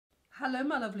Hello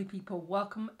my lovely people,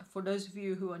 welcome. For those of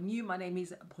you who are new, my name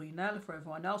is Brunellesp. For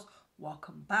everyone else,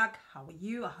 welcome back. How are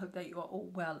you? I hope that you are all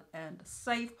well and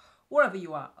safe wherever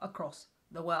you are across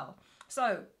the world.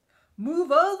 So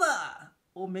move over,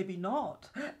 or maybe not.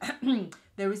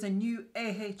 There is a new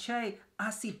AHA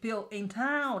acid pill in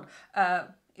town.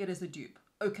 It is a dupe.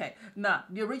 Okay, now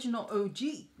the original OG,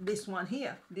 this one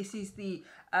here, this is the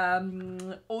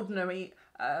ordinary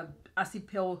acid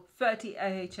pill, 30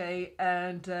 AHA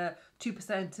and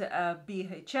 2%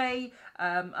 BHA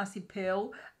acid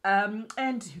pill. And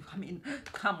I mean,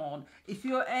 come on, if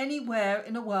you're anywhere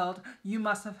in the world, you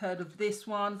must have heard of this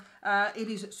one. It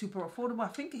is super affordable. I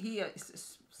think here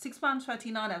it's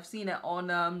 £6.39. I've seen it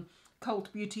on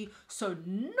Cult Beauty, so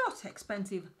not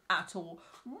expensive at all,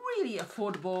 really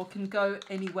affordable, can go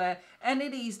anywhere, and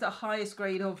it is the highest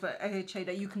grade of AHA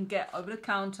that you can get over the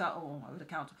counter,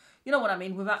 you know what I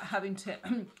mean, without having to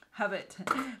have it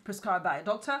prescribed by a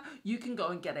doctor. You can go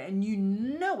and get it, and you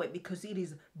know it because it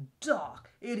is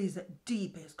dark, it is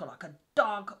deep, it's got like a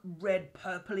dark red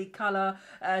purpley color,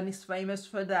 and it's famous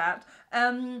for that.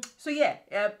 So yeah,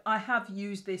 I have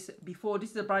used this before.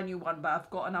 This is a brand new one, but I've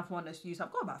got another one that's used.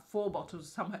 I've got about 4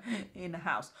 bottles somewhere in the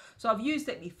house, so I've used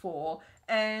it before,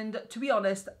 and to be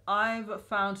honest, I've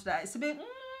found that it's a bit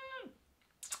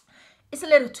it's a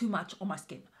little too much on my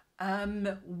skin.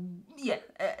 Yeah,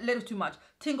 a little too much.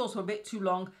 Tingles are a bit too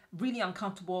long, really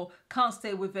uncomfortable, can't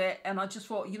stay with it, and I just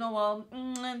thought, you know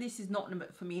what, this is not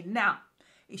for me. Now,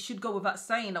 it should go without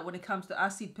saying that when it comes to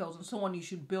acid pills and so on, you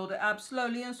should build it up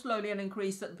slowly and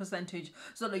increase the percentage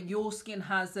so that your skin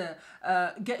has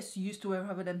gets used to it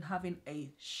rather than having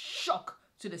a shock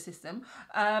to the system.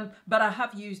 But I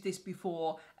have used this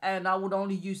before, and I would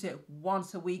only use it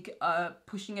once a week,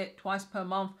 pushing it twice per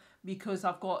month, because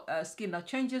I've got skin that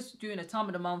changes during the time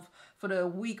of the month. For the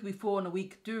week before and the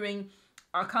week during,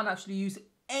 I can't actually use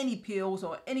any peels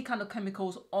or any kind of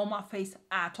chemicals on my face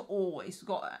at all. It's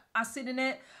got acid in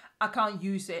it. I can't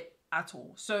use it at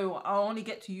all. So I only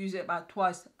get to use it about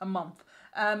twice a month.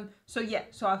 So yeah,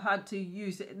 so I've had to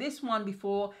use this one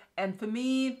before, and for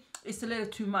me, it's a little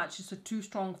too much. It's too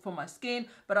strong for my skin,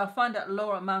 but I find that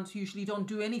lower amounts usually don't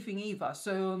do anything either.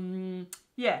 So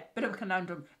yeah, bit of a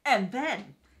conundrum. And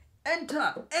then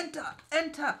enter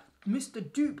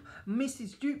Mr. Dupe,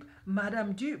 Mrs. Dupe,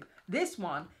 Madame Dupe. This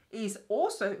one is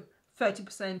also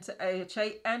 30%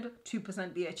 AHA and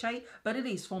 2% BHA, but it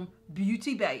is from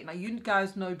Beauty Bay. Now, you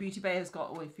guys know Beauty Bay has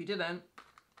got, or if you didn't,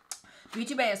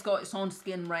 Beauty Bay has got its own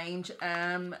skin range,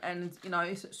 and you know,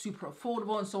 it's super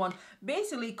affordable and so on.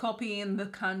 Basically copying the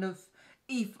kind of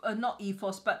not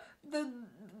ethos, but the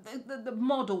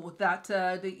model that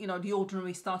the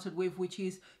Ordinary started with, which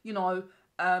is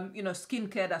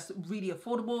skincare that's really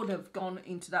affordable. They've gone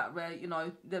into that where,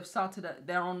 they've started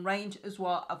their own range as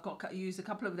well. I've got used a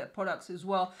couple of their products as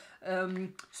well.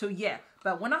 So yeah,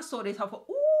 but when I saw this, I thought,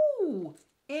 ooh,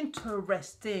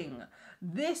 interesting.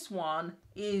 This one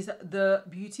is the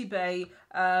Beauty Bay,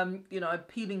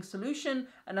 peeling solution.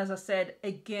 And as I said,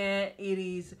 again, it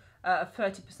is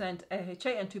 30% AHA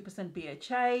and 2%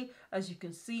 BHA, as you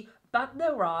can see, but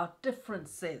there are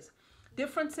differences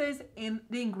in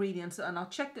the ingredients, and I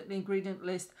checked the ingredient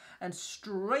list, and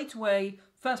straight away,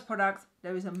 first product,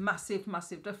 there is a massive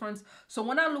difference. So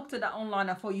when I looked at that online,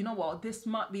 I thought, you know what, this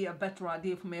might be a better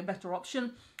idea for me, a better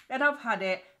option. And I've had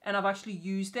it, and I've actually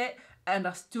used it, and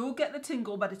I still get the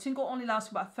tingle, but the tingle only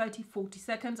lasts about 30-40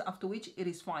 seconds, after which it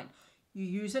is fine. You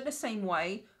use it the same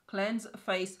way, cleanse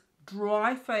face,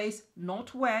 dry face,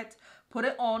 not wet, put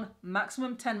it on,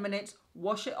 maximum 10 minutes,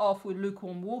 wash it off with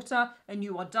lukewarm water, and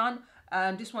you are done.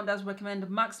 And this one does recommend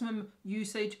maximum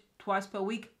usage twice per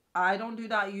week. I don't do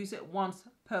that, I use it once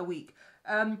per week.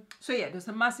 So yeah, there's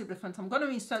a massive difference. I'm going to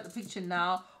insert the picture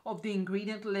now of the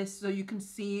ingredient list so you can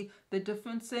see the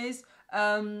differences.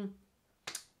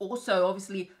 Also,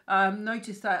 obviously,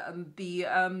 notice that the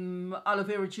aloe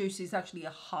vera juice is actually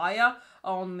higher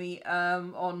on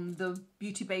the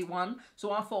Beauty Bay one.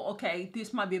 So I thought, okay,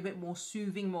 this might be a bit more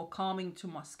soothing, more calming to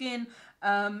my skin.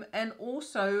 And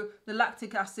also, the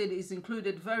lactic acid is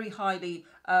included very highly,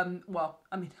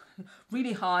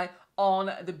 really high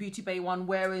on the Beauty Bay one,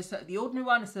 whereas the Ordinary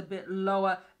one is a bit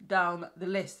lower down the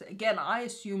list. Again, I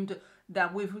assumed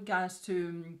that with regards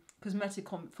to cosmetic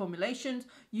formulations,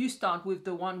 you start with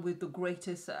the one with the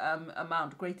greatest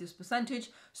greatest percentage.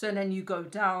 So then you go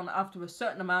down after a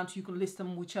certain amount. You can list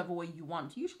them whichever way you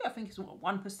want. Usually, I think it's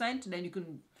 1%, and then you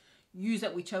can use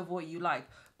it whichever way you like.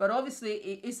 But obviously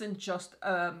it isn't just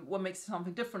what makes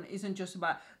something different isn't just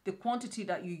about the quantity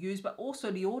that you use, but also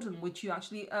the order in which you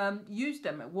actually use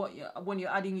them when you're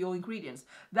adding your ingredients.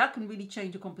 That can really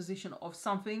change the composition of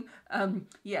something.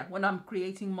 Yeah, when I'm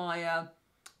creating my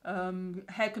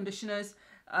hair conditioners,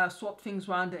 swapped things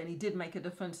around and it did make a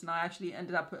difference, and I actually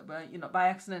ended up you know, by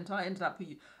accident I ended up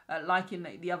liking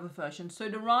the other version. So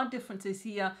there are differences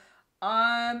here.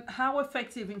 How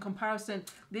effective in comparison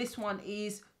this one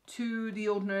is to the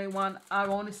ordinary one, I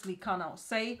honestly cannot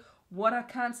say. What I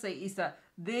can say is that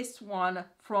this one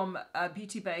from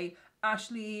Beauty Bay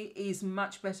actually is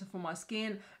much better for my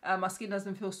skin. My skin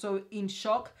doesn't feel so in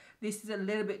shock. This is a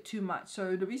little bit too much.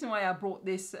 So the reason why I brought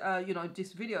this you know,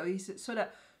 this video is so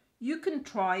that you can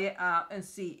try it out and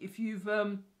see. If you've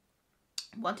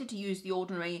wanted to use the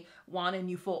ordinary one and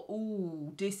you thought,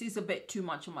 oh, this is a bit too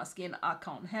much on my skin, I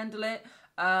can't handle it,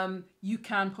 you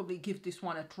can probably give this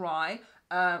one a try.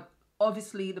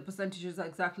 Obviously the percentages are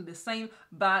exactly the same,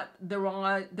 but there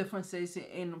are differences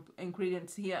in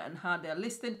ingredients here and how they're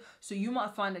listed, so you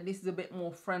might find that this is a bit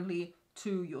more friendly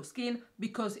to your skin,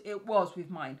 because it was with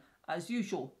mine. As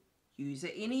usual, use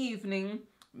it in the evening.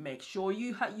 Make sure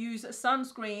you use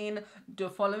sunscreen the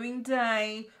following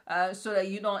day, so that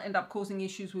you don't end up causing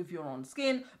issues with your own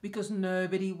skin, because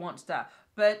nobody wants that.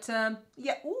 But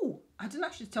yeah, oh, I didn't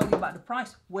actually tell you about the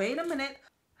price. Wait a minute.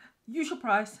 Usual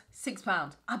price,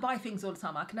 £6. I buy things all the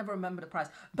time. I can never remember the price.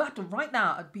 But right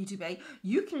now at Beauty Bay,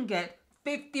 you can get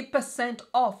 50%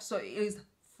 off. So it is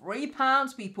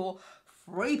 £3, people.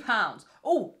 £3.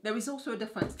 Oh, there is also a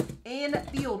difference. In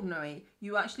the ordinary,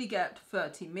 you actually get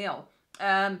 30ml.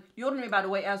 The ordinary, by the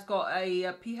way, has got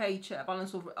a pH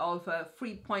balance of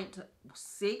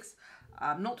 3.6.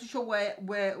 I'm not too sure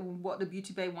what the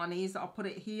Beauty Bay one is. I'll put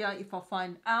it here if I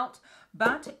find out.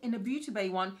 But in the Beauty Bay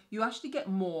one, you actually get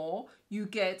more. You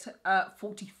get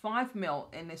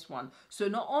 45ml in this one. So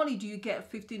not only do you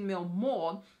get 15ml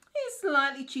more, it's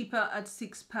slightly cheaper at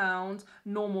 £6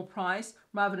 normal price,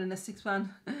 rather than a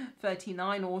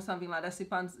 £6.39 or something like that,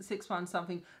 £6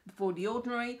 something for the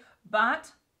ordinary.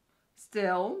 But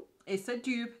still, it's a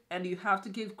dupe, and you have to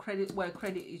give credit where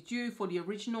credit is due for the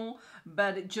original.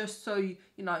 But just so you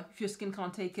know, if your skin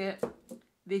can't take it,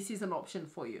 this is an option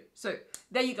for you. So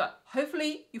there you go.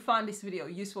 Hopefully you find this video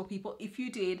useful, people. If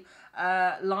you did,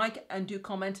 like and do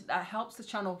comment. That helps the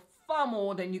channel far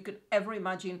more than you could ever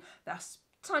imagine. That's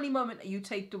tiny moment that you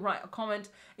take to write a comment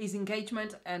is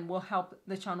engagement and will help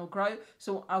the channel grow.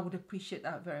 So I would appreciate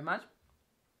that very much.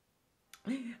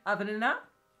 Other than that,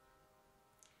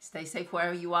 stay safe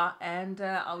wherever you are, and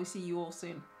I will see you all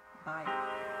soon. Bye.